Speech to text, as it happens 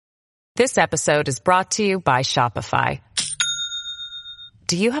This episode is brought to you by Shopify.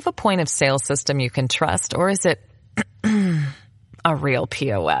 Do you have a point of sale system you can trust, or is it a real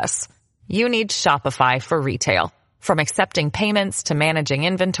POS? You need Shopify for retail. From accepting payments to managing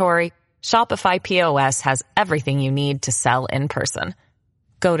inventory, Shopify POS has everything you need to sell in person.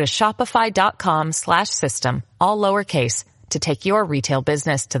 Go to shopify.com/system, all lowercase, to take your retail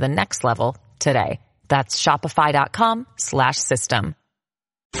business to the next level today. That's shopify.com/system.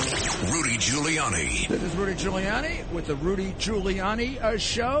 Rudy Giuliani. This is Rudy Giuliani with the Rudy Giuliani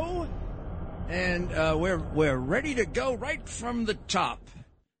Show. And we're ready to go right from the top.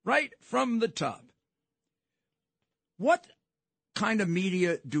 Right from the top. What kind of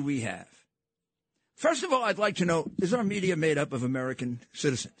media do we have? First of all, I'd like to know, is our media made up of American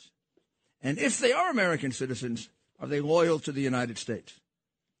citizens? And if they are American citizens, are they loyal to the United States?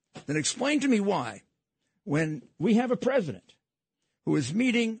 Then explain to me why, when we have a president who is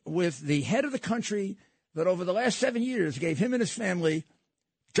meeting with the head of the country that over the last 7 years gave him and his family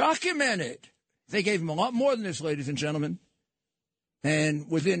documented. They gave him a lot more than this, ladies and gentlemen. And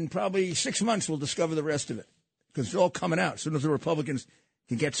within probably 6 months, we'll discover the rest of it, because it's all coming out as soon as the Republicans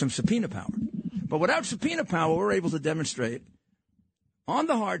can get some subpoena power. But without subpoena power, we're able to demonstrate on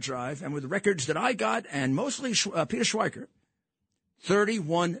the hard drive and with records that I got, and mostly Peter Schweiker,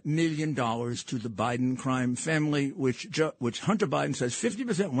 $31 million to the Biden crime family, which Hunter Biden says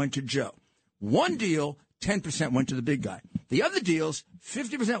 50% went to Joe. One deal, 10% went to the big guy. The other deals,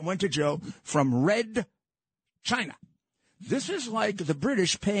 50% went to Joe from Red China. This is like the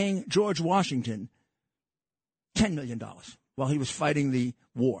British paying George Washington $10 million while he was fighting the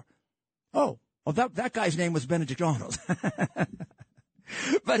war. Oh, that guy's name was Benedict Arnold.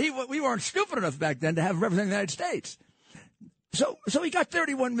 But we weren't stupid enough back then to have him represent the United States. So he got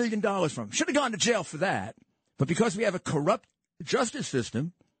 $31 million from him. Should have gone to jail for that. But because we have a corrupt justice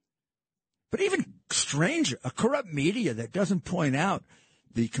system, but even stranger, a corrupt media that doesn't point out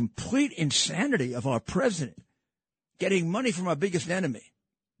the complete insanity of our president getting money from our biggest enemy.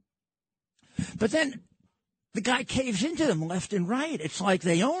 But then the guy caves into them left and right. It's like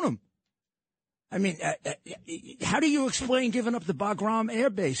they own him. I mean, how do you explain giving up the Bagram Air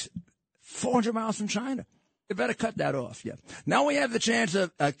Base 400 miles from China? You better cut that off, yeah. Now we have the chance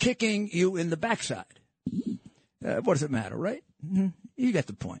of kicking you in the backside. What does it matter, right? Mm-hmm. You get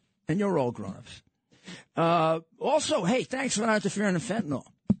the point. And you're all grown-ups. Also, hey, thanks for not interfering in fentanyl.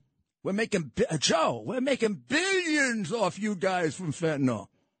 We're making, Joe, we're making billions off you guys from fentanyl.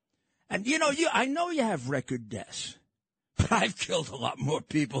 And, I know you have record deaths, but I've killed a lot more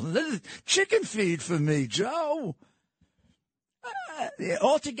people. This is chicken feed for me, Joe.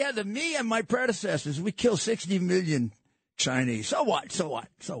 Altogether, me and my predecessors, we kill 60 million Chinese. So what?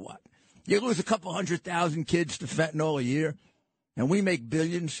 You lose a couple 100,000 kids to fentanyl a year, and we make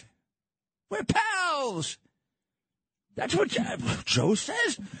billions. We're pals. That's what Joe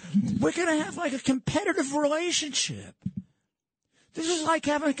says. We're going to have like a competitive relationship. This is like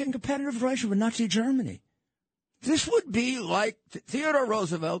having a competitive relationship with Nazi Germany. This would be like Theodore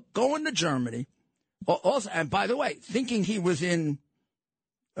Roosevelt going to Germany. Also, and by the way, thinking he was in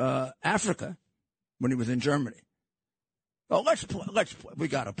Africa when he was in Germany. Oh, let's play. We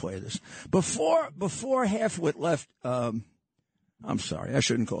got to play this. Before Halfwit left, I'm sorry, I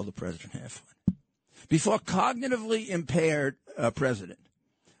shouldn't call the president Halfwit. Before cognitively impaired president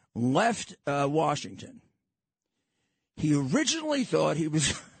left Washington, he originally thought he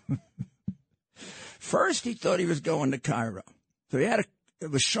was, first he thought he was going to Cairo. So it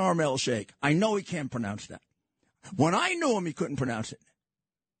was Sharm el-Sheikh. I know he can't pronounce that. When I knew him, he couldn't pronounce it.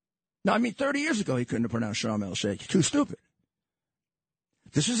 No, 30 years ago, he couldn't have pronounced Sharm el-Sheikh. Too stupid.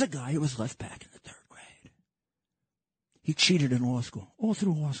 This is a guy who was left back in the third grade. He cheated in law school, all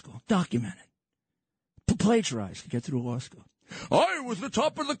through law school, documented. Plagiarized to get through law school. I was the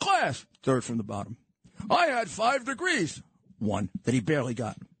top of the class, third from the bottom. I had 5 degrees, 1 that he barely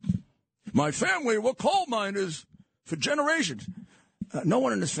got. My family were coal miners for generations. No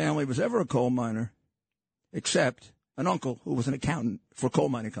one in his family was ever a coal miner, except an uncle who was an accountant for a coal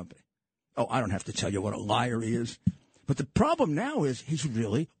mining company. Oh, I don't have to tell you what a liar he is. But the problem now is he's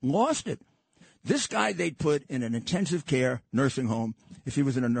really lost it. This guy they'd put in an intensive care nursing home if he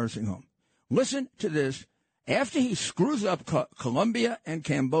was in a nursing home. Listen to this. After he screws up Colombia and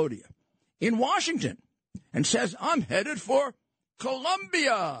Cambodia in Washington and says, I'm headed for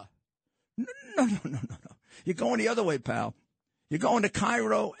Colombia. No. You're going the other way, pal. You're going to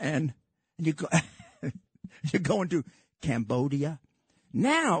Cairo and you're going to Cambodia.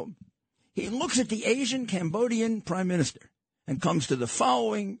 Now, he looks at the Asian Cambodian prime minister and comes to the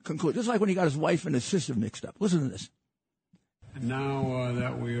following conclusion. Just like when he got his wife and his sister mixed up. Listen to this. Now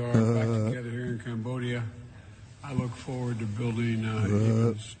that we are back I look forward to building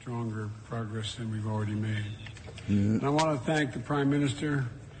even stronger progress than we've already made. And I want to thank the Prime Minister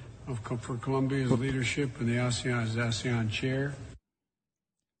for Colombia's leadership in the ASEAN chair.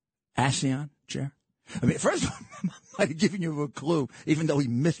 ASEAN chair? I mean, first of all, I might have given you a clue, even though he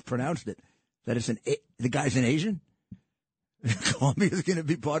mispronounced it, that it's the guy's an Asian. Columbia is going to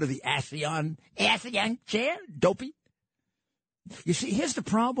be part of the ASEAN chair? Dopey. You see, here's the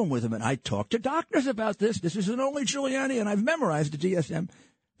problem with him, and I talked to doctors about this. This isn't only Giuliani, and I've memorized the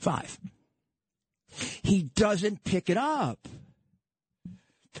DSM-5. He doesn't pick it up.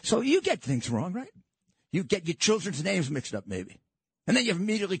 So you get things wrong, right? You get your children's names mixed up, maybe. And then you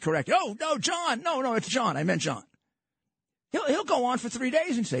immediately correct it. Oh, no, John. No, it's John. I meant John. He'll go on for 3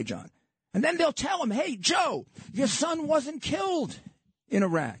 days and say John. And then they'll tell him, hey, Joe, your son wasn't killed in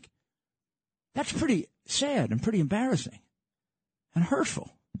Iraq. That's pretty sad and pretty embarrassing and hurtful.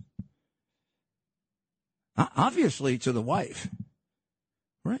 Obviously to the wife,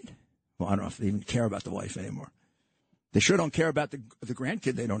 right? Well, I don't know if they even care about the wife anymore. They sure don't care about the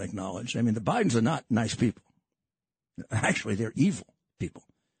grandkid they don't acknowledge. I mean, the Bidens are not nice people. Actually, they're evil people.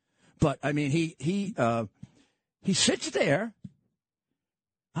 But, I mean, he sits there.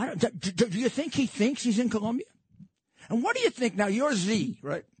 Do you think he thinks he's in Colombia? And what do you think? Now, you're Z,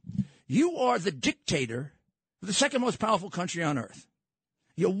 right? You are the dictator of the second most powerful country on earth.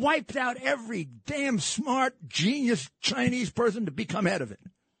 You wiped out every damn smart, genius Chinese person to become head of it.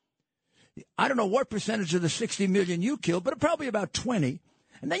 I don't know what percentage of the 60 million you killed, but probably about 20.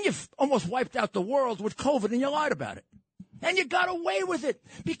 And then you've almost wiped out the world with COVID, and you lied about it. And you got away with it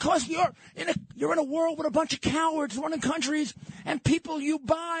because you're in a world with a bunch of cowards running countries and people you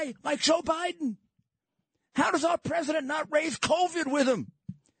buy, like Joe Biden. How does our president not raise COVID with him?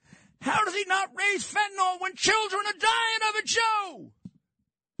 How does he not raise fentanyl when children are dying of it, Joe?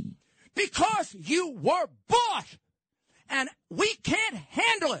 Because you were bought, and we can't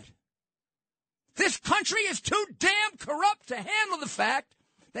handle it. This country is too damn corrupt to handle the fact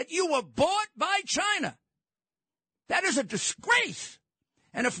that you were bought by China. That is a disgrace.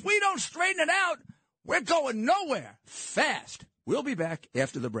 And if we don't straighten it out, we're going nowhere fast. We'll be back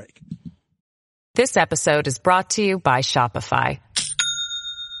after the break. This episode is brought to you by Shopify.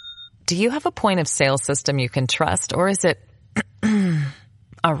 Do you have a point of sale system you can trust, or is it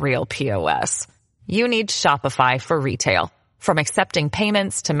a real POS? You need Shopify for retail. From accepting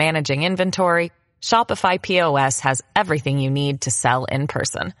payments to managing inventory, Shopify POS has everything you need to sell in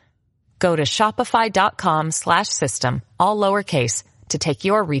person. Go to shopify.com/system, all lowercase, to take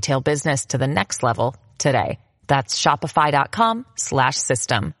your retail business to the next level today. That's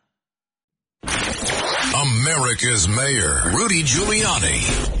shopify.com/system. America's Mayor, Rudy Giuliani.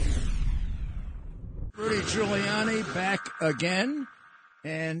 Rudy Giuliani back again.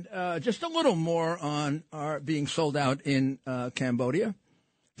 And just a little more on our being sold out in Cambodia.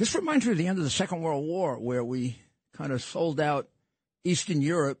 This reminds me of the end of the Second World War, where we kind of sold out Eastern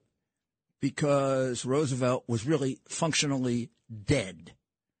Europe because Roosevelt was really functionally dead.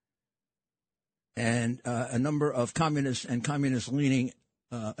 And a number of communist and communist-leaning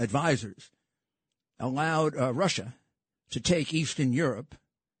advisors allowed Russia to take Eastern Europe,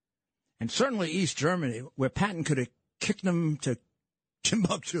 and certainly East Germany, where Patton could have kicked them to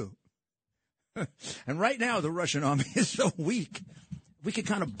Timbuktu. And right now, the Russian army is so weak, we could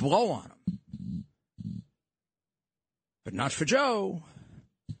kind of blow on them. But not for Joe.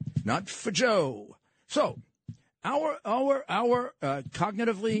 Not for Joe. So, our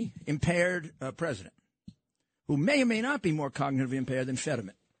cognitively impaired president, who may or may not be more cognitively impaired than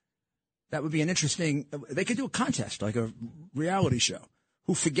Fetterman. That would be an interesting, they could do a contest, like a reality show.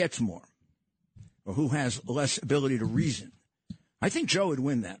 Who forgets more? Or who has less ability to reason? I think Joe would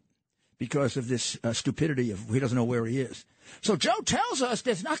win that because of this stupidity of he doesn't know where he is. So Joe tells us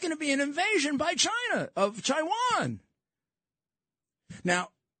there's not going to be an invasion by China of Taiwan.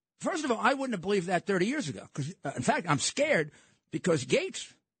 Now, first of all, I wouldn't have believed that 30 years ago. Because, in fact, I'm scared because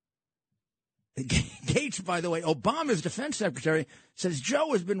Gates, by the way, Obama's defense secretary, says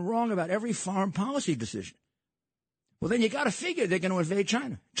Joe has been wrong about every foreign policy decision. Well, then you got to figure they're going to invade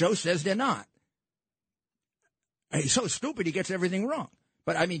China. Joe says they're not. He's so stupid he gets everything wrong.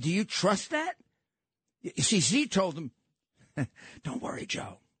 But, I mean, do you trust that? You see, Z told him, don't worry,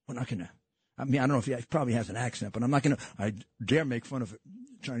 Joe. We're not going to. I mean, I don't know if he probably has an accent, but I'm not going to. I dare make fun of a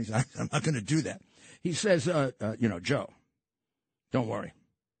Chinese accent. I'm not going to do that. He says, Joe, don't worry.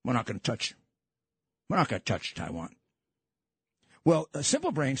 We're not going to touch. We're not going to touch Taiwan. Well,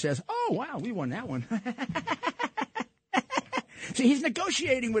 Simple Brain says, oh, wow, we won that one. See, he's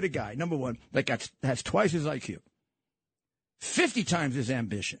negotiating with a guy, number one, that has twice his IQ, 50 times his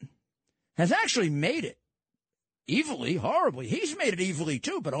ambition, has actually made it evilly, horribly. He's made it evilly,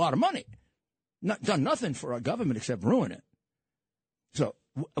 too, but a lot of money. Not done nothing for our government except ruin it. So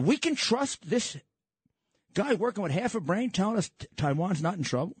we can trust this guy working with half a brain telling us Taiwan's not in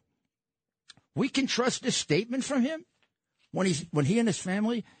trouble? We can trust this statement from him when he and his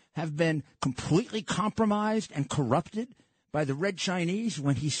family have been completely compromised and corrupted by the Red Chinese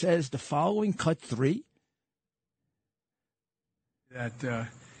when he says the following, cut 3? That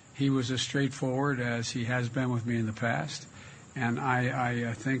he was as straightforward as he has been with me in the past. And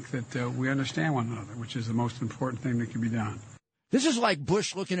I think that we understand one another, which is the most important thing that can be done. This is like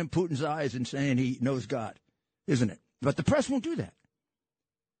Bush looking in Putin's eyes and saying he knows God, isn't it? But the press won't do that.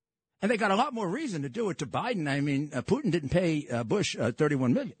 And they got a lot more reason to do it to Biden. I mean, Putin didn't pay Bush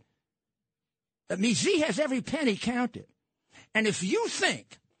 $31 million. That means he has every penny counted. And if you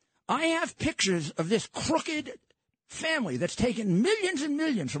think I have pictures of this crooked family that's taken millions and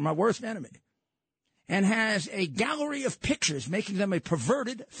millions from our worst enemy and has a gallery of pictures making them a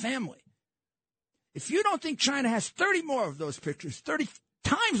perverted family, if you don't think China has 30 more of those pictures, 30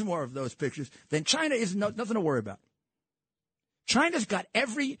 times more of those pictures, then China is nothing to worry about. China's got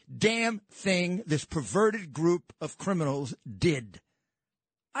every damn thing this perverted group of criminals did.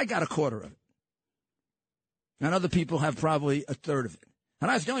 I got a quarter of it. And other people have probably a third of it. And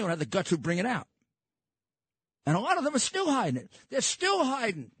I was the only one who had the guts to bring it out. And a lot of them are still hiding it. They're still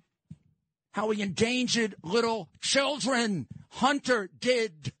hiding how he endangered little children. Hunter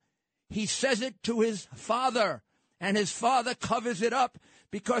did. He says it to his father, and his father covers it up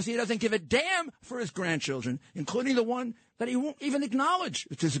because he doesn't give a damn for his grandchildren, including the one that he won't even acknowledge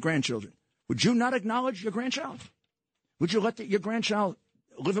as his grandchildren. Would you not acknowledge your grandchild? Would you let your grandchild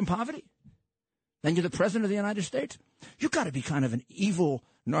live in poverty? Then you're the president of the United States? You've got to be kind of an evil,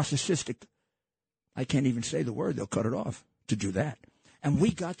 narcissistic, I can't even say the word, they'll cut it off, to do that. And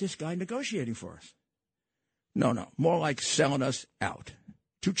we got this guy negotiating for us. No, more like selling us out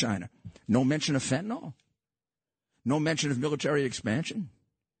to China. No mention of fentanyl. No mention of military expansion.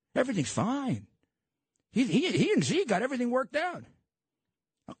 Everything's fine. He and Xi got everything worked out.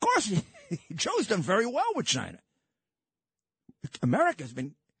 Of course, Joe's done very well with China. America's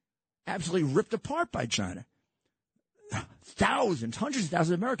been absolutely ripped apart by China. Thousands, hundreds of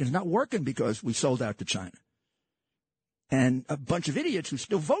thousands of Americans not working because we sold out to China. And a bunch of idiots who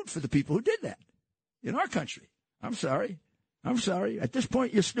still vote for the people who did that in our country. I'm sorry. At this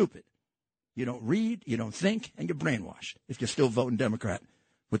point, you're stupid. You don't read, you don't think, and you're brainwashed if you're still voting Democrat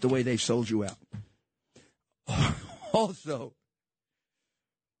with the way they sold you out. Also,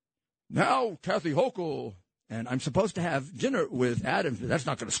 now Kathy Hochul, and I'm supposed to have dinner with Adams, but that's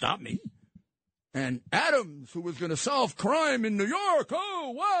not going to stop me. And Adams, who was going to solve crime in New York,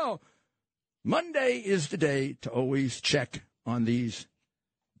 oh, wow. Monday is the day to always check on these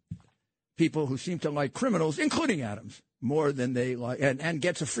people who seem to like criminals, including Adams, more than they like, and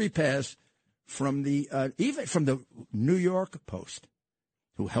gets a free pass from even from the New York Post,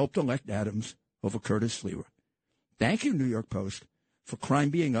 who helped elect Adams over Curtis Sliwa. Thank you, New York Post, for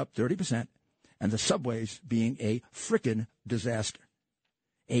crime being up 30% and the subways being a frickin' disaster.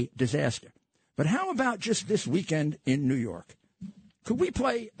 A disaster. But how about just this weekend in New York? Could we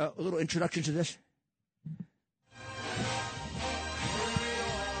play a little introduction to this?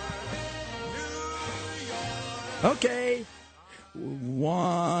 Okay.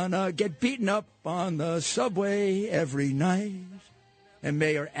 Wanna get beaten up on the subway every night, and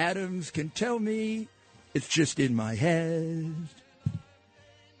Mayor Adams can tell me it's just in my head.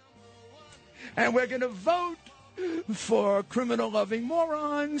 And we're going to vote for criminal-loving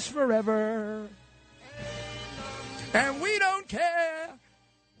morons forever. And we don't care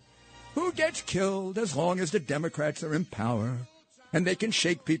who gets killed as long as the Democrats are in power and they can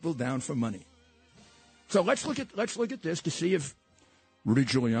shake people down for money. So let's look at this to see if Rudy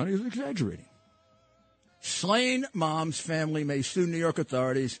Giuliani is exaggerating. Slain mom's family may sue New York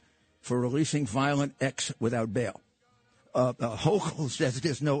authorities for releasing violent ex without bail. Hochul says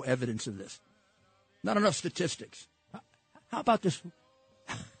there's no evidence of this. Not enough statistics. How about this?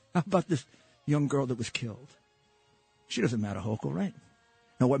 How about this young girl that was killed? She doesn't matter, Hochul, right?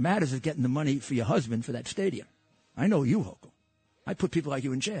 Now, what matters is getting the money for your husband for that stadium. I know you, Hochul. I put people like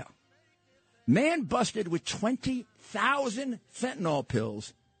you in jail. Man busted with 20,000 fentanyl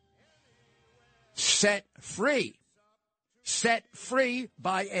pills. Set free. Set free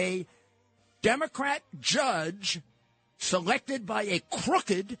by a Democrat judge selected by a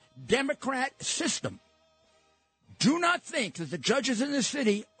crooked Democrat system. Do not think that the judges in this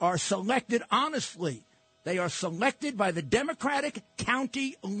city are selected honestly. They are selected by the Democratic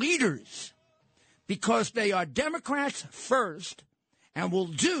county leaders because they are Democrats first and will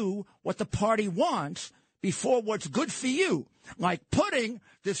do what the party wants before what's good for you, like putting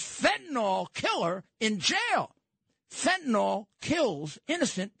this fentanyl killer in jail. Fentanyl kills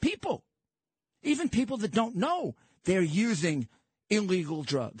innocent people, even people that don't know they're using illegal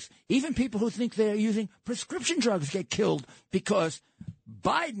drugs. Even people who think they're using prescription drugs get killed because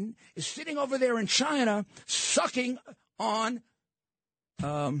Biden is sitting over there in China sucking on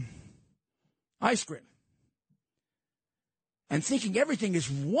ice cream and thinking everything is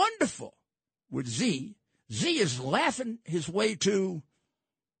wonderful with Z. Z is laughing his way to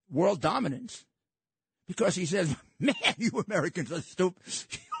world dominance because he says, man, you Americans are stupid.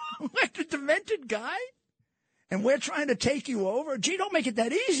 You're like a demented guy, and we're trying to take you over. Gee, don't make it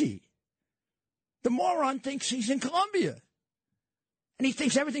that easy. The moron thinks he's in Colombia, and he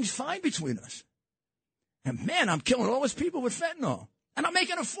thinks everything's fine between us. And, man, I'm killing all those people with fentanyl, and I'm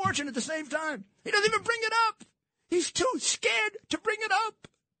making a fortune at the same time. He doesn't even bring it up. He's too scared to bring it up.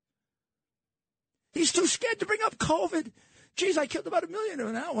 He's too scared to bring up COVID. Geez, I killed about 1 million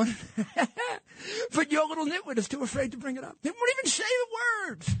on that one. But your little nitwit is too afraid to bring it up. He won't even say the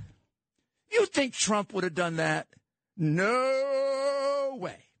words. You think Trump would have done that? No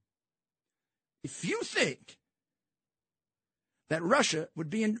way. If you think that Russia would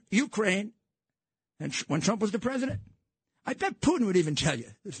be in Ukraine and when Trump was the president, I bet Putin would even tell you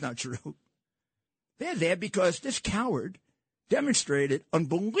it's not true. They're there because this coward demonstrated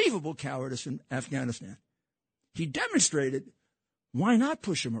unbelievable cowardice in Afghanistan. He demonstrated, why not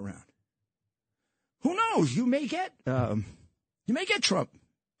push him around? Who knows? You may get Trump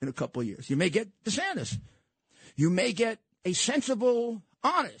in a couple of years. You may get DeSantis. You may get a sensible,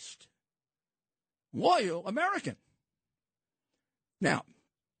 honest, loyal American. Now,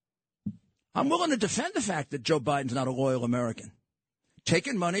 I'm willing to defend the fact that Joe Biden's not a loyal American.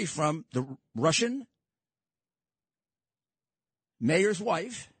 Taking money from the Russian mayor's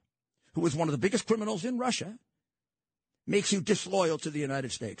wife, who was one of the biggest criminals in Russia, makes you disloyal to the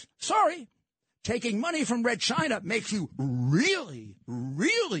United States. Sorry. Taking money from Red China makes you really,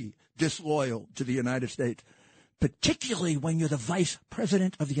 really disloyal to the United States, particularly when you're the vice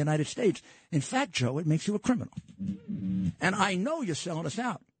president of the United States. In fact, Joe, it makes you a criminal. And I know you're selling us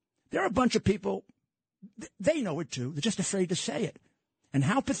out. There are a bunch of people, they know it too. They're just afraid to say it. And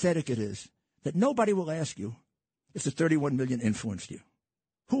how pathetic it is that nobody will ask you if the 31 million influenced you.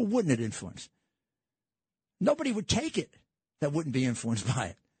 Who wouldn't it influence? Nobody would take it that wouldn't be influenced by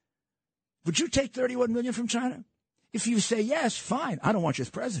it. Would you take 31 million from China? If you say yes, fine. I don't want you as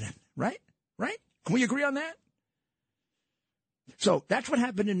president. Right? Right? Can we agree on that? So that's what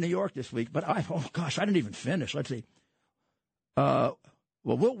happened in New York this week. But I didn't even finish. Let's see. Well,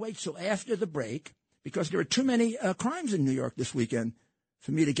 we'll wait till after the break because there are too many crimes in New York this weekend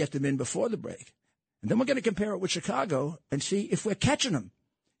for me to get them in before the break. And then we're going to compare it with Chicago and see if we're catching them.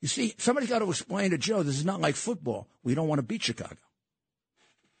 You see, somebody's got to explain to Joe this is not like football. We don't want to beat Chicago.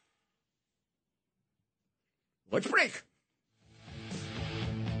 Let's break.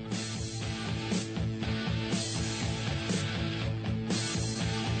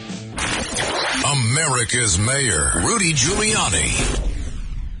 America's Mayor, Rudy Giuliani.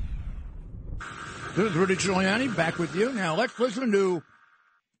 This is Rudy Giuliani back with you. Now let's listen to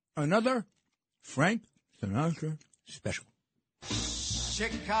another Frank Sinatra special.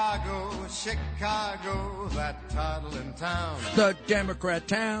 Chicago, Chicago, that toddling town. The Democrat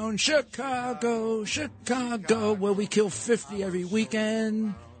town, Chicago, Chicago, where we kill 50 every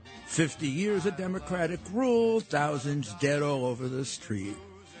weekend. 50 years of Democratic rule, thousands dead all over the street.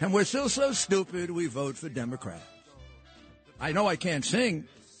 And we're still so stupid we vote for Democrats. I know I can't sing,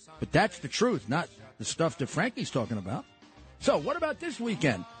 but that's the truth, not the stuff that Frankie's talking about. So what about this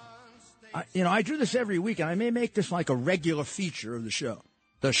weekend? I do this every week, and I may make this like a regular feature of the show.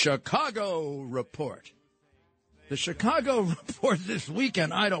 The Chicago Report. The Chicago Report this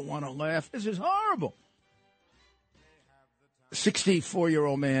weekend. I don't want to laugh. This is horrible.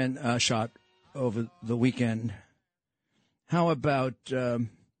 64-year-old man shot over the weekend. How about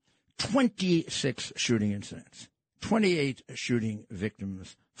 26 shooting incidents, 28 shooting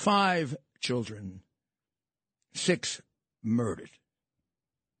victims, 5 children, 6 murdered,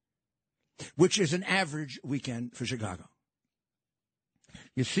 which is an average weekend for Chicago.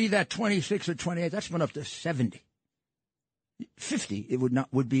 You see that 26 or 28, that's went up to 70. 50, it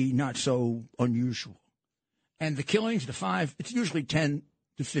would be not so unusual. And the killings, the 5, it's usually 10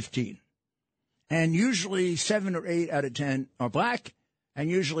 to 15. And usually 7 or 8 out of 10 are black, and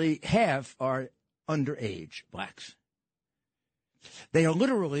usually half are underage blacks. They are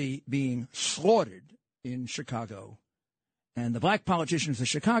literally being slaughtered in Chicago. And the black politicians of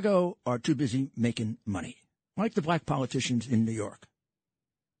Chicago are too busy making money, like the black politicians in New York.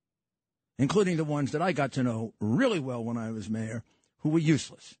 including the ones that I got to know really well when I was mayor, who were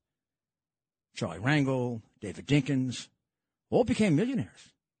useless. Charlie Rangel, David Dinkins, all became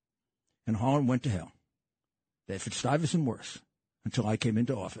millionaires. And Harlem went to hell. David Stuyvesant worse, until I came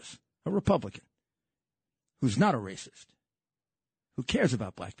into office, a Republican, who's not a racist, who cares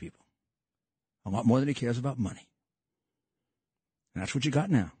about black people a lot more than he cares about money. And that's what you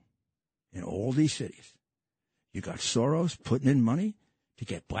got now in all these cities. You got Soros putting in money to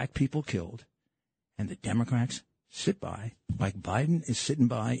get black people killed, and the Democrats sit by like Biden is sitting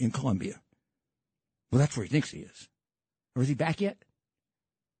by in Colombia. Well, that's where he thinks he is. Or is he back yet?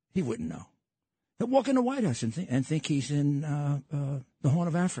 He wouldn't know. He'll walk in the White House and think he's in the Horn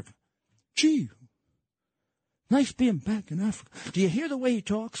of Africa. Gee, nice being back in Africa. Do you hear the way he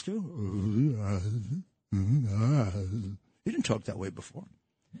talks, too? He didn't talk that way before.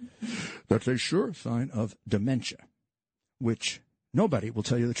 That's a sure sign of dementia, which nobody will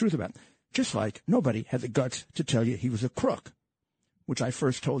tell you the truth about. Just like nobody had the guts to tell you he was a crook, which I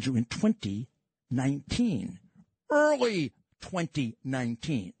first told you in 2019, early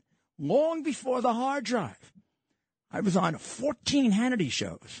 2019, long before the hard drive. I was on 14 Hannity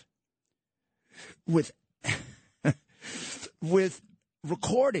shows with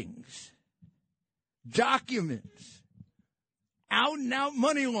recordings, documents, out-and-out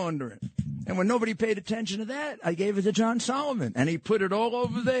money laundering. And when nobody paid attention to that, I gave it to John Solomon, and he put it all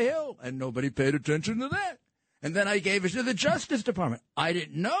over the hill, and nobody paid attention to that. And then I gave it to the Justice Department. I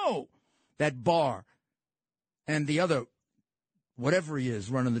didn't know that Barr and the other, whatever he is,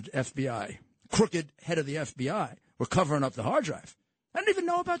 running the FBI, crooked head of the FBI, were covering up the hard drive. I didn't even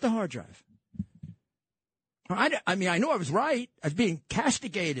know about the hard drive. I mean, I knew I was right. I was being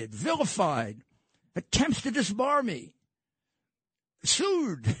castigated, vilified, attempts to disbar me,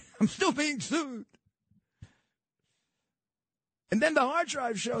 sued. I'm still being sued. And then the hard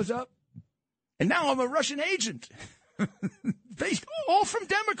drive shows up, and now I'm a Russian agent, based all from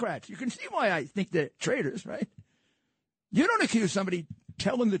Democrats. You can see why I think they're traitors, right? You don't accuse somebody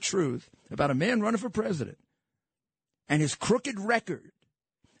telling the truth about a man running for president and his crooked record,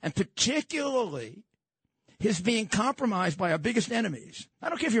 and particularly his being compromised by our biggest enemies. I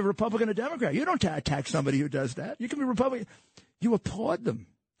don't care if you're a Republican or Democrat. You don't attack somebody who does that. You can be Republican. You applaud them.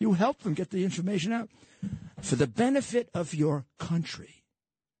 You help them get the information out for the benefit of your country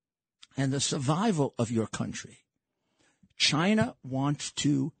and the survival of your country. China wants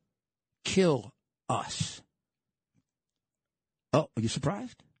to kill us. Oh, are you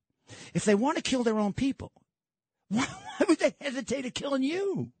surprised? If they want to kill their own people, why would they hesitate at killing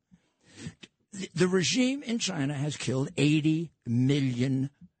you? The regime in China has killed 80 million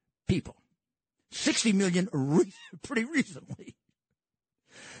people. 60 million pretty recently.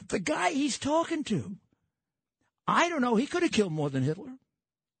 The guy he's talking to, I don't know, he could have killed more than Hitler.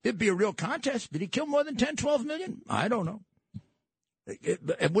 It'd be a real contest. Did he kill more than 10, 12 million? I don't know.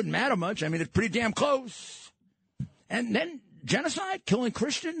 It wouldn't matter much. I mean, it's pretty damn close. And then genocide, killing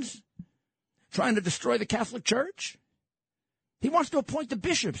Christians, trying to destroy the Catholic Church. He wants to appoint the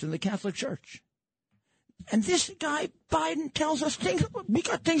bishops in the Catholic Church. And this guy, Biden, tells us we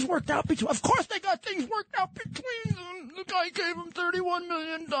got things worked out between. Of course they got things worked out between them. The guy gave him $31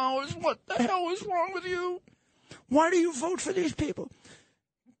 million. What the hell is wrong with you? Why do you vote for these people?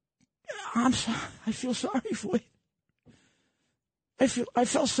 I'm sorry. I feel sorry for you. I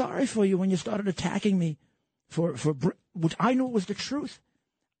felt sorry for you when you started attacking me for which I knew was the truth.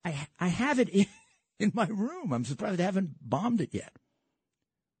 I have it in my room. I'm surprised they haven't bombed it yet.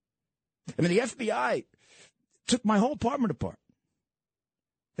 I mean, the FBI took my whole apartment apart.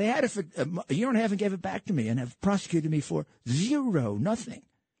 They had it for a year and a half and gave it back to me and have prosecuted me for nothing.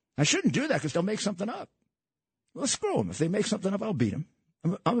 I shouldn't do that because they'll make something up. Well, screw them. If they make something up, I'll beat them.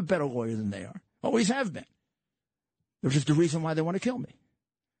 I'm a better lawyer than they are. Always have been. Which is the reason why they want to kill me.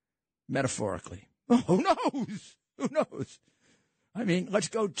 Metaphorically. Oh, who knows? Who knows? I mean, let's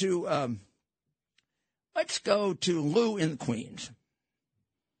go to Lou in Queens.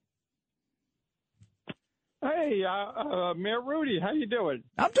 Hey, Mayor Rudy, how you doing?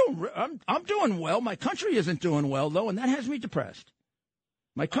 I'm doing well. My country isn't doing well though, and that has me depressed.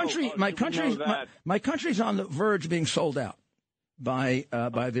 My country's on the verge of being sold out by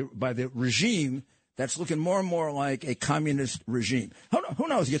the regime that's looking more and more like a communist regime. Who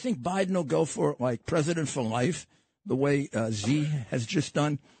knows? You think Biden will go for like president for life, the way Z has just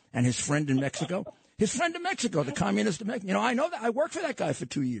done, and his friend in Mexico? His friend in Mexico, the communist in Mexico. You know, I know that. I worked for that guy for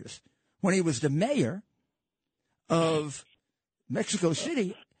 2 years when he was the mayor of Mexico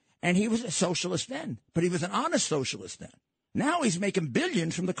City, and he was a socialist then, but he was an honest socialist then. Now he's making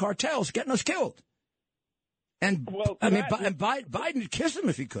billions from the cartels, getting us killed. And Biden would kiss him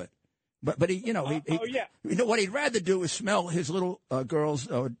if he could. But he, you know, you know what he'd rather do is smell his little girl's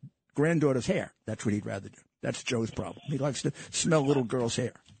granddaughter's hair. That's what he'd rather do. That's Joe's problem. He likes to smell little girls'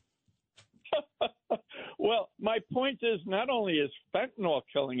 hair. Well, my point is not only is fentanyl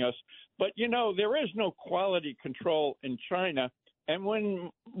killing us, but, you know, there is no quality control in China. And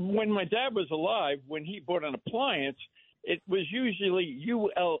when my dad was alive, when he bought an appliance, it was usually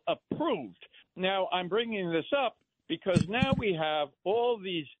UL approved. Now, I'm bringing this up because now we have all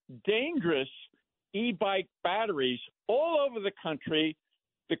these dangerous e-bike batteries all over the country.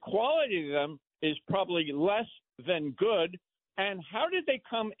 The quality of them is probably less than good. And how did they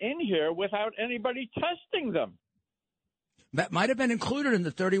come in here without anybody testing them? That might have been included in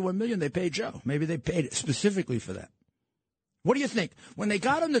the $31 million they paid Joe. Maybe they paid it specifically for that. What do you think? When they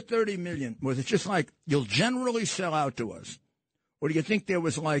got him the $30 million, was it just like, you'll generally sell out to us? Or do you think there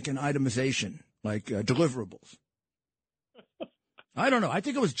was like an itemization, like deliverables? I don't know. I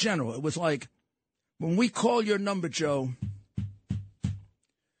think it was general. It was like, when we call your number, Joe,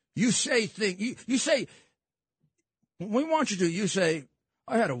 you say you say, when we want you to, you say,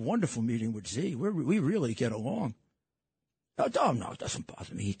 I had a wonderful meeting with Z. We really get along. Oh, no, it doesn't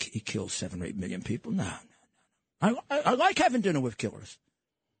bother me. He killed 7 or 8 million people. No. I like having dinner with killers.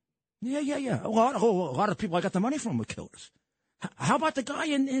 Yeah. A lot of people I got the money from were killers. How about the guy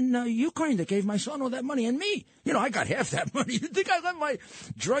in Ukraine that gave my son all that money and me? You know, I got half that money. You think I let my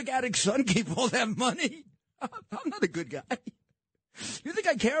drug addict son keep all that money? I'm not a good guy. You think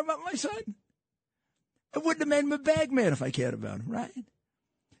I care about my son? I wouldn't have made him a bag man if I cared about him, right?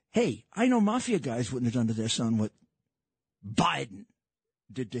 Hey, I know mafia guys wouldn't have done to their son what Biden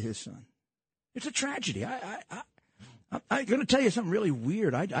did to his son. It's a tragedy. I'm going to tell you something really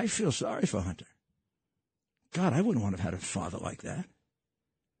weird. I feel sorry for Hunter. God, I wouldn't want to have had a father like that.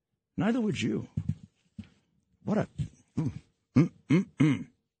 Neither would you. What a...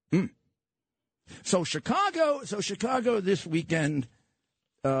 So Chicago this weekend,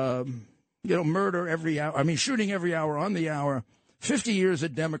 murder every hour. I mean, shooting every hour on the hour. 50 years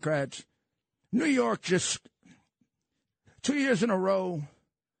of Democrats. New York just 2 years in a row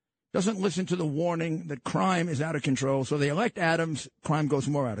doesn't listen to the warning that crime is out of control. So they elect Adams, crime goes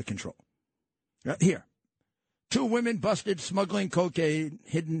more out of control. Here. 2 women busted smuggling cocaine,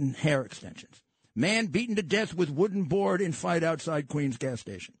 hidden hair extensions. Man beaten to death with wooden board in fight outside Queens gas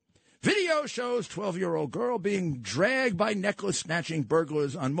station. Video shows 12-year-old girl being dragged by necklace-snatching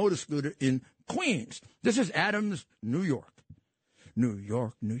burglars on motor scooter in Queens. This is Adams, New York. New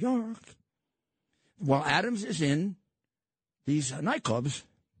York, New York. While Adams is in these nightclubs,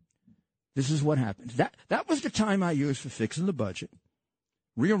 this is what happens. That was the time I used for fixing the budget,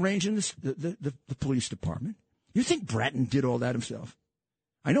 rearranging the police department. You think Bratton did all that himself?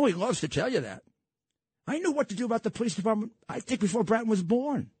 I know he loves to tell you that. I knew what to do about the police department, I think, before Bratton was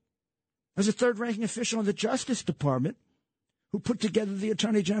born. As a third-ranking official in the Justice Department who put together the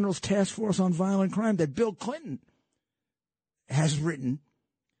Attorney General's Task Force on Violent Crime that Bill Clinton has written,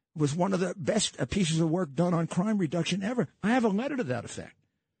 was one of the best pieces of work done on crime reduction ever. I have a letter to that effect.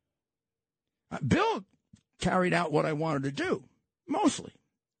 Bill carried out what I wanted to do, mostly.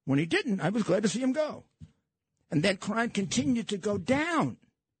 When he didn't, I was glad to see him go. And then crime continued to go down.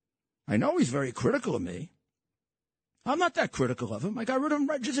 I know he's very critical of me. I'm not that critical of him. I got rid of him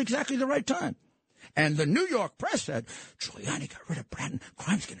right just exactly the right time. And the New York press said, Giuliani got rid of Bratton.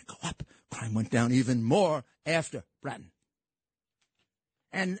 Crime's going to go up. Crime went down even more after Bratton.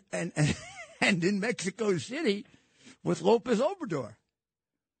 And in Mexico City with Lopez Obrador,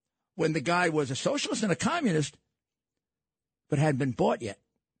 when the guy was a socialist and a communist, but hadn't been bought yet.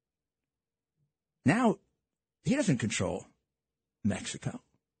 Now, he doesn't control Mexico.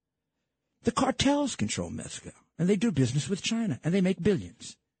 The cartels control Mexico, and they do business with China, and they make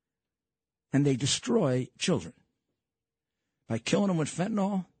billions. And they destroy children by killing them with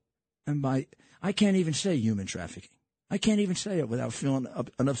fentanyl and by, I can't even say human trafficking. I can't even say it without feeling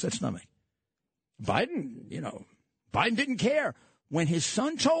an upset stomach. Biden didn't care when his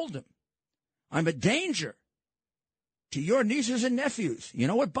son told him, I'm a danger to your nieces and nephews. You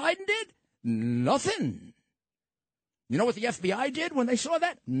know what Biden did? Nothing. You know what the FBI did when they saw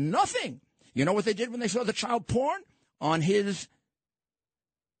that? Nothing. You know what they did when they saw the child porn on his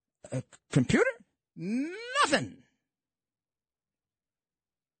computer? Nothing.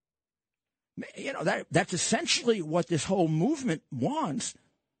 You know, that's essentially what this whole movement wants.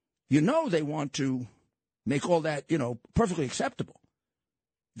 You know, they want to make all that, perfectly acceptable.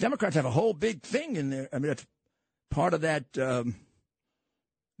 Democrats have a whole big thing in there. I mean, that's part of that.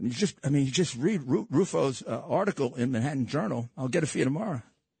 You just read Rufo's article in Manhattan Journal. I'll get it for you tomorrow.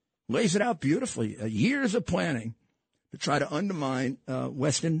 Lays it out beautifully. Years of planning to try to undermine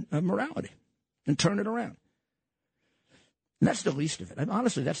Western morality and turn it around. And that's the least of it.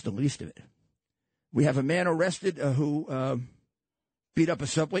 Honestly, that's the least of it. We have a man arrested who beat up a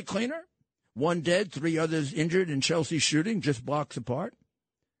subway cleaner. 1 dead, 3 others injured in Chelsea shooting, just blocks apart.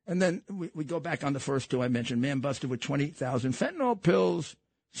 And then we go back on the first 2 I mentioned. Man busted with 20,000 fentanyl pills.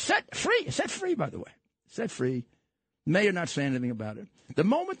 Set free, by the way. Set free. Mayor not saying anything about it. The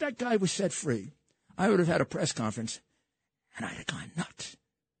moment that guy was set free, I would have had a press conference, and I'd have gone nuts.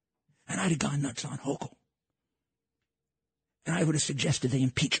 And I'd have gone nuts on Hochul. And I would have suggested they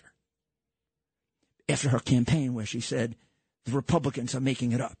impeach her. After her campaign where she said, the Republicans are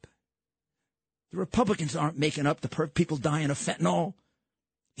making it up. The Republicans aren't making up the people dying of fentanyl.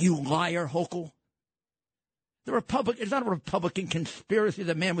 You liar, Hochul. It's not a Republican conspiracy.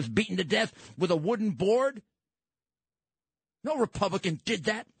 The man was beaten to death with a wooden board. No Republican did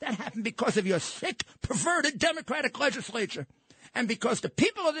that. That happened because of your sick, perverted Democratic legislature. And because the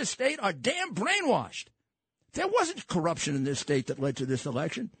people of this state are damn brainwashed. There wasn't corruption in this state that led to this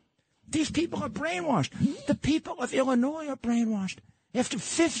election. These people are brainwashed. The people of Illinois are brainwashed. After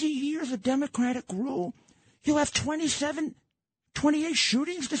 50 years of Democratic rule, you have 28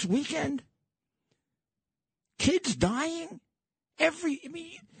 shootings this weekend. Kids dying. Every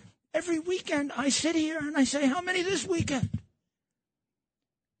weekend I sit here and I say, how many this weekend?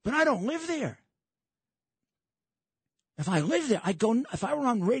 But I don't live there. If I lived there, if I were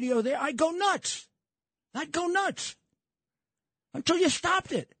on radio there, I'd go nuts. Until you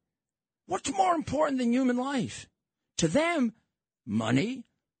stopped it. What's more important than human life? To them, money,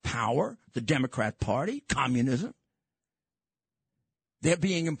 power, the Democrat Party, communism. They're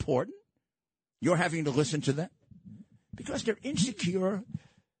being important. You're having to listen to them because they're insecure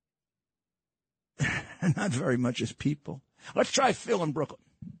and not very much as people. Let's try Phil in Brooklyn.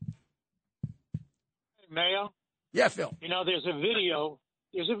 Mayor? Yeah, Phil. You know, there's a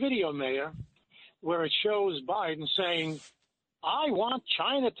video, Mayor, where it shows Biden saying, I want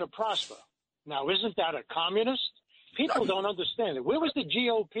China to prosper. Now, isn't that a communist? People don't understand it. Where was the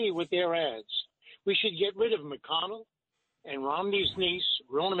GOP with their ads? We should get rid of McConnell and Romney's niece,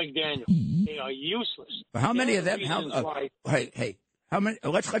 Ronna McDaniel. They are useless. But how many of them? Hey, how many?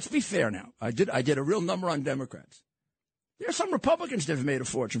 Let's be fair now. I did a real number on Democrats. There are some Republicans that have made a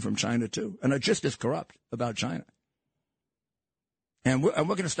fortune from China too, and are just as corrupt about China. And we're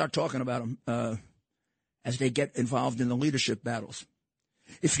going to start talking about them as they get involved in the leadership battles.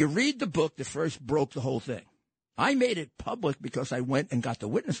 If you read the book that first broke the whole thing, I made it public because I went and got the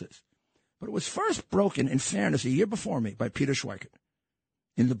witnesses. But it was first broken, in fairness, a year before me by Peter Schweikert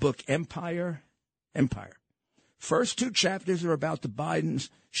in the book Empire. First 2 chapters are about the Bidens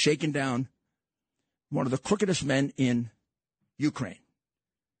shaking down one of the crookedest men in Ukraine.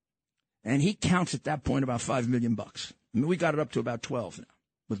 And he counts at that point about $5 million. I mean, we got it up to about 12 now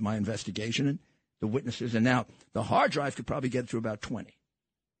with my investigation and the witnesses. And now the hard drive could probably get through about 20.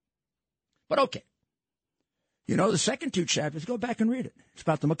 But okay. You know, the second 2 chapters, go back and read it. It's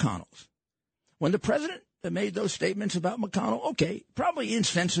about the McConnells. When the president made those statements about McConnell, okay, probably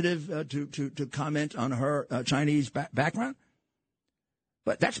insensitive to comment on her Chinese background.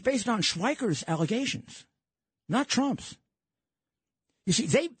 But that's based on Schweikert's allegations, not Trump's. You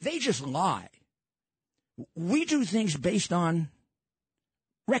see, they just lie. We do things based on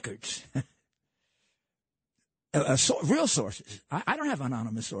records, real sources. I don't have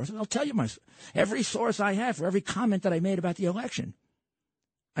anonymous sources. I'll tell you every source I have for every comment that I made about the election.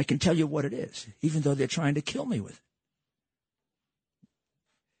 I can tell you what it is, even though they're trying to kill me with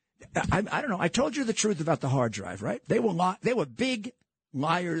it. I don't know. I told you the truth about the hard drive, right? They were big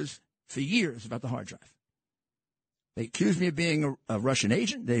liars for years about the hard drive. They accused me of being a Russian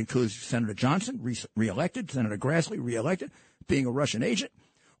agent. They accused Senator Johnson, reelected, Senator Grassley, reelected, being a Russian agent.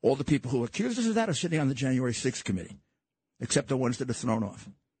 All the people who accused us of that are sitting on the January 6th committee, except the ones that are thrown off.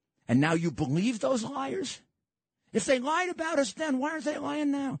 And now you believe those liars? If they lied about us then, why aren't they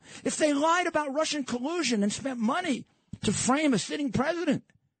lying now? If they lied about Russian collusion and spent money to frame a sitting president,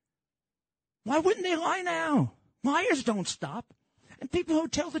 why wouldn't they lie now? Liars don't stop. And people who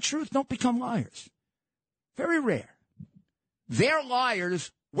tell the truth don't become liars. Very rare. They're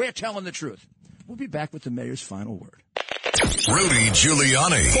liars. We're telling the truth. We'll be back with the mayor's final word. Rudy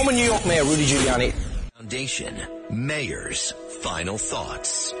Giuliani. Former New York Mayor Rudy Giuliani. Foundation. Mayor's final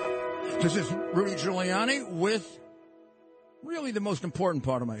thoughts. This is Rudy Giuliani with really the most important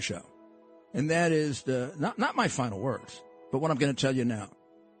part of my show. And that is not my final words, but what I'm going to tell you now.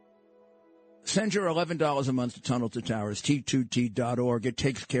 Send your $11 a month to Tunnel to Towers, T2T.org. It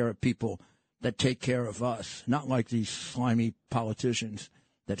takes care of people that take care of us, not like these slimy politicians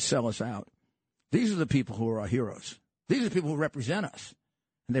that sell us out. These are the people who are our heroes. These are the people who represent us,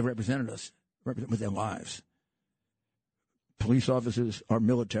 and they represented us with their lives. Police officers, our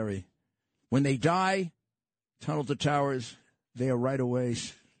military. When they die, tunnel to towers, they are right away,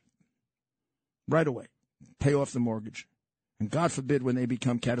 pay off the mortgage. And God forbid when they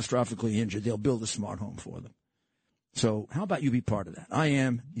become catastrophically injured, they'll build a smart home for them. So how about you be part of that? I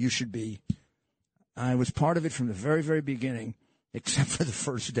am. You should be. I was part of it from the very, very beginning, except for the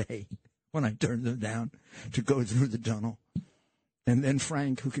first day when I turned them down to go through the tunnel. And then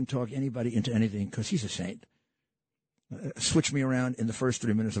Frank, who can talk anybody into anything because he's a saint, switched me around in the first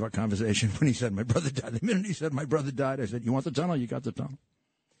 3 minutes of our conversation when he said my brother died. The minute he said my brother died, I said, you want the tunnel? You got the tunnel.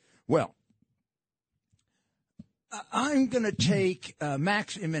 Well, I'm going to take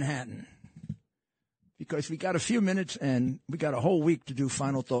Max in Manhattan because we got a few minutes and we got a whole week to do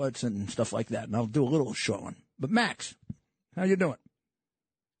final thoughts and stuff like that. And I'll do a little showing. But Max, how you doing?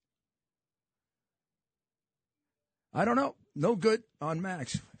 I don't know. No good on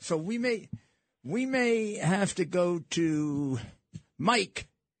Max. So we may have to go to Mike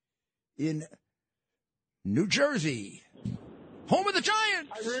in New Jersey, home of the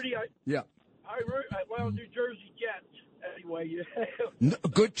Giants. Hi, Rudy. Yeah. Well, New Jersey Jets. Anyway,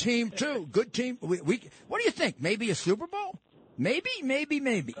 good team too. Good team. We. What do you think? Maybe a Super Bowl? Maybe. The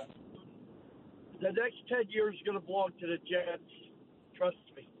next 10 years is going to belong to the Jets. Trust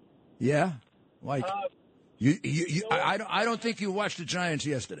me. Yeah. Like I don't think you watched the Giants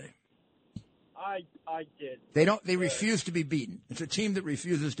yesterday. I did. They refuse to be beaten. It's a team that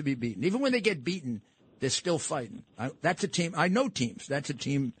refuses to be beaten. Even when they get beaten, they're still fighting. That's a team. I know teams. That's a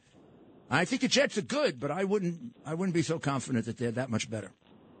team. I think the Jets are good, but I wouldn't be so confident that they're that much better.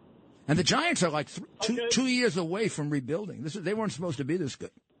 And the Giants are like 2 years away from rebuilding. They weren't supposed to be this good.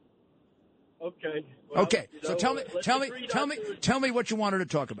 Okay. Well, okay. So tell me what you wanted to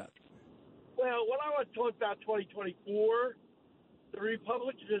talk about. Well, what I want to talk about 2024, the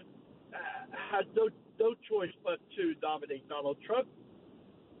Republicans had no choice but to nominate Donald Trump.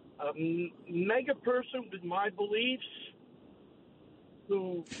 A mega person with my beliefs,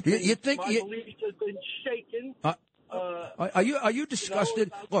 who you think my beliefs has been shaken. Are you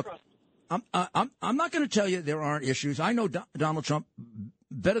disgusted? Look, I'm not going to tell you there aren't issues. I know Donald Trump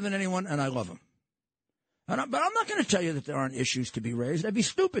better than anyone, and I love him. But I'm not going to tell you that there aren't issues to be raised. I'd be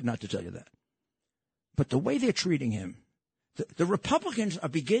stupid not to tell you that. But the way they're treating him, the Republicans are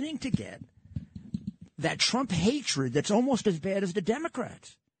beginning to get that Trump hatred that's almost as bad as the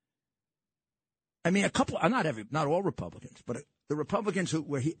Democrats. I mean, not all Republicans, but the Republicans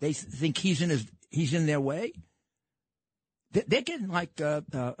they think he's in their way. They're getting like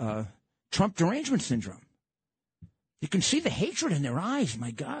Trump derangement syndrome. You can see the hatred in their eyes.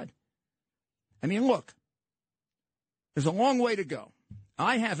 My God. I mean, look, there's a long way to go.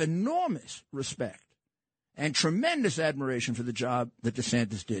 I have enormous respect and tremendous admiration for the job that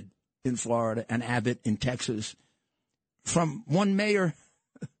DeSantis did in Florida and Abbott in Texas, from one mayor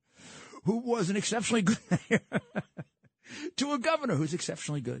who was an exceptionally good mayor to a governor who's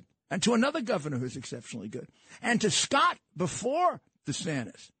exceptionally good, and to another governor who's exceptionally good, and to Scott before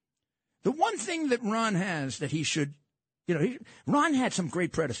DeSantis. The one thing that Ron has that he should, Ron had some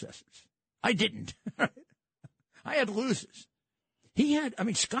great predecessors. I didn't. I had losers.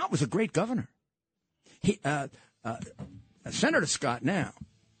 Scott was a great governor. Senator Scott now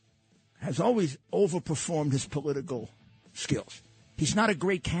has always overperformed his political skills. He's not a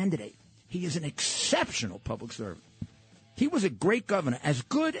great candidate. He is an exceptional public servant. He was a great governor, as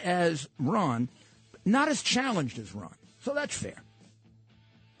good as Ron, but not as challenged as Ron. So that's fair.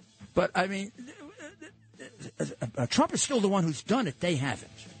 But, I mean, Trump is still the one who's done it. They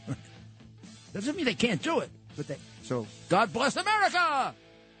haven't. Doesn't mean they can't do it. So, God bless America!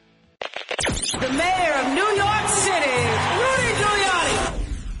 The mayor of New York City, Rudy Giuliani.